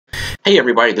Hey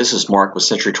everybody, this is Mark with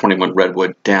Century 21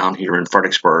 Redwood down here in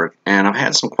Fredericksburg, and I've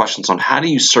had some questions on how do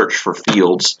you search for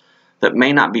fields that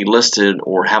may not be listed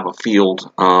or have a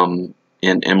field in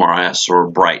MRIS or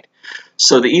Bright.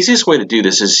 So the easiest way to do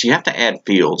this is you have to add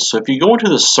fields. So if you go into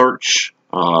the search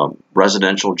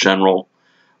residential general,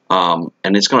 and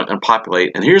it's going to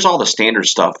populate, and here's all the standard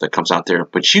stuff that comes out there,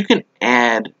 but you can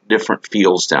add different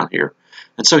fields down here.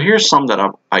 And so here's some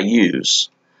that I use,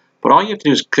 but all you have to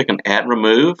do is click on Add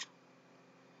Remove.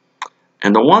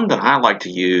 And the one that I like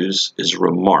to use is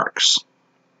remarks.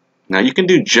 Now you can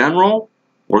do general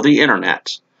or the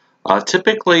internet.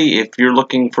 Typically, if you're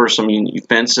looking for some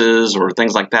fences or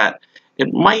things like that,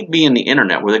 it might be in the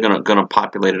internet where they're going to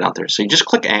populate it out there. So you just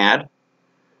click add, and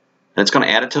it's going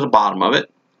to add it to the bottom of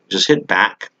it. Just hit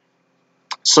back.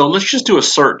 So let's just do a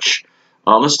search.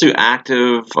 Let's do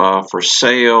active, for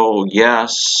sale,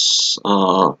 yes,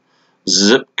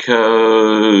 zip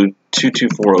code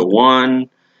 22401.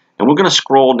 And we're going to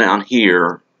scroll down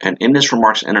here and in this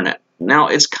remarks internet. Now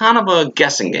it's kind of a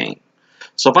guessing game.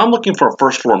 So if I'm looking for a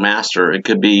first floor master, it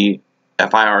could be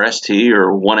FIRST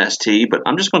or 1ST, but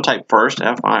I'm just going to type first,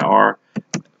 FIR,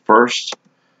 first,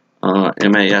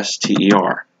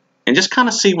 MASTER, and just kind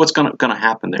of see what's going to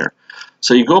happen there.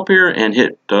 So you go up here and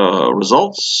hit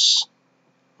results.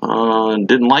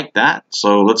 Didn't like that,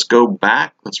 so let's go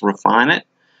back. Let's refine it.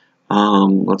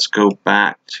 Let's go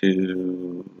back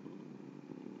to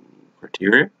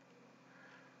criteria.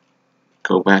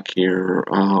 Go back here,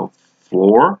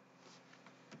 floor.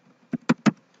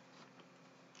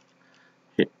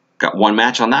 Got one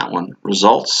match on that one.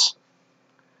 Results.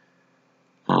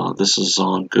 This is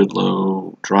on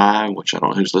Goodlow Drive, which I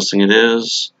don't know whose listing it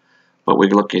is, but we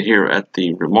can look at here at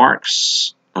the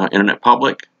remarks, internet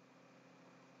public,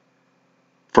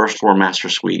 first floor master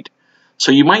suite.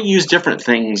 So you might use different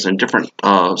things and different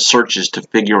searches to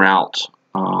figure out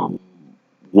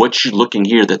what you're looking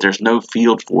here that there's no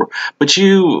field for. But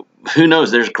who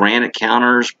knows, there's granite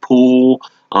counters, pool,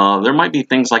 there might be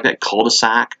things like that,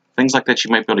 cul-de-sac, things like that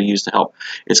you might be able to use to help.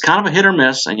 It's kind of a hit or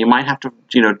miss, and you might have to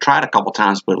try it a couple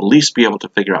times, but at least be able to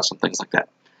figure out some things like that.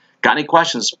 Got any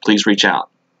questions, please reach out.